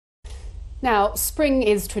Now, spring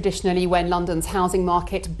is traditionally when London's housing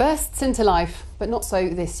market bursts into life, but not so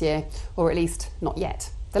this year, or at least not yet.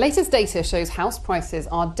 The latest data shows house prices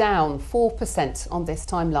are down 4% on this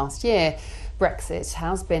time last year. Brexit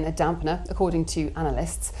has been a dampener, according to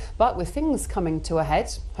analysts, but with things coming to a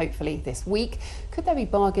head, hopefully this week, could there be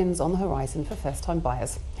bargains on the horizon for first-time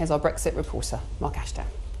buyers? Here's our Brexit reporter, Mark Ashton.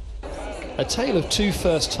 A tale of two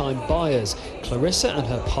first-time buyers. Clarissa and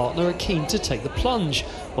her partner are keen to take the plunge,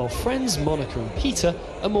 while friends Monica and Peter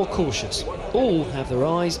are more cautious. All have their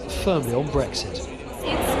eyes firmly on Brexit.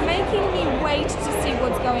 It's making me wait to see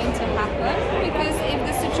what's going to happen, because if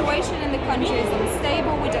the situation in the country is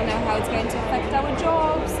unstable, we don't know how it's going to affect our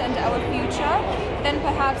jobs and our future, then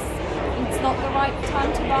perhaps it's not the right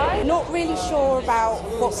time to buy. Not really sure about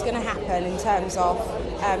what's going to happen in terms of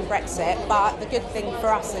Brexit, but the good thing for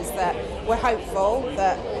us is that we're hopeful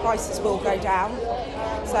that prices will go down,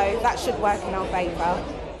 so that should work in our favour.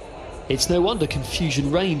 It's no wonder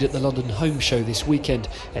confusion reigned at the London Home Show this weekend.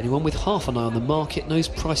 Anyone with half an eye on the market knows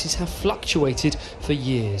prices have fluctuated for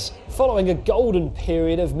years. Following a golden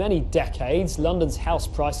period of many decades, London's house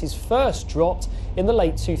prices first dropped in the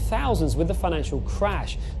late 2000s with the financial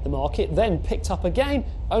crash. The market then picked up again,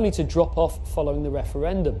 only to drop off following the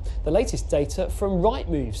referendum. The latest data from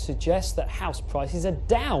Rightmove suggests that house prices are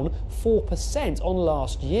down 4% on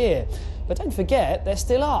last year. But don't forget, they're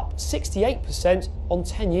still up 68% on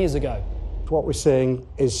 10 years ago. What we're seeing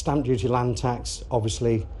is stamp duty, land tax,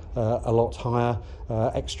 obviously a lot higher,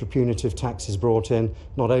 extra punitive taxes brought in,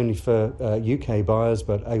 not only for UK buyers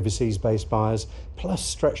but overseas-based buyers, plus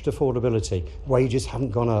stretched affordability. Wages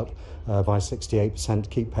haven't gone up by 68% to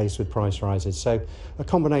keep pace with price rises. So a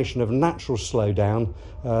combination of natural slowdown,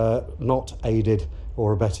 not aided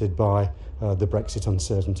or abetted by the Brexit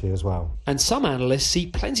uncertainty as well. And some analysts see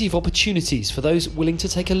plenty of opportunities for those willing to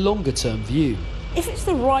take a longer-term view. If it's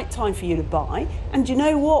the right time for you to buy, and you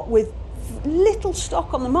know what, with little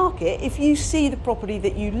stock on the market, if you see the property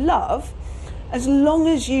that you love, as long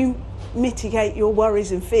as you mitigate your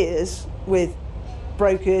worries and fears with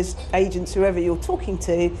brokers, agents, whoever you're talking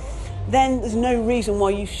to, then there's no reason why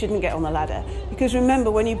you shouldn't get on the ladder. Because remember,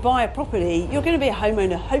 when you buy a property, you're going to be a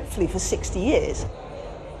homeowner hopefully for 60 years.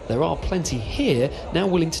 There are plenty here now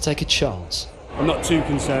willing to take a chance. I'm not too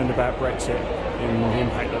concerned about Brexit and the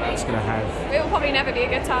impact that that's going to have. It will probably never be a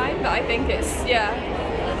good time, but I think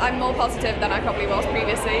I'm more positive than I probably was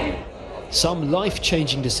previously. Some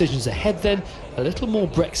life-changing decisions ahead then. A little more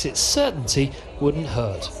Brexit certainty wouldn't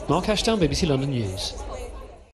hurt. Mark Ashton, BBC London News.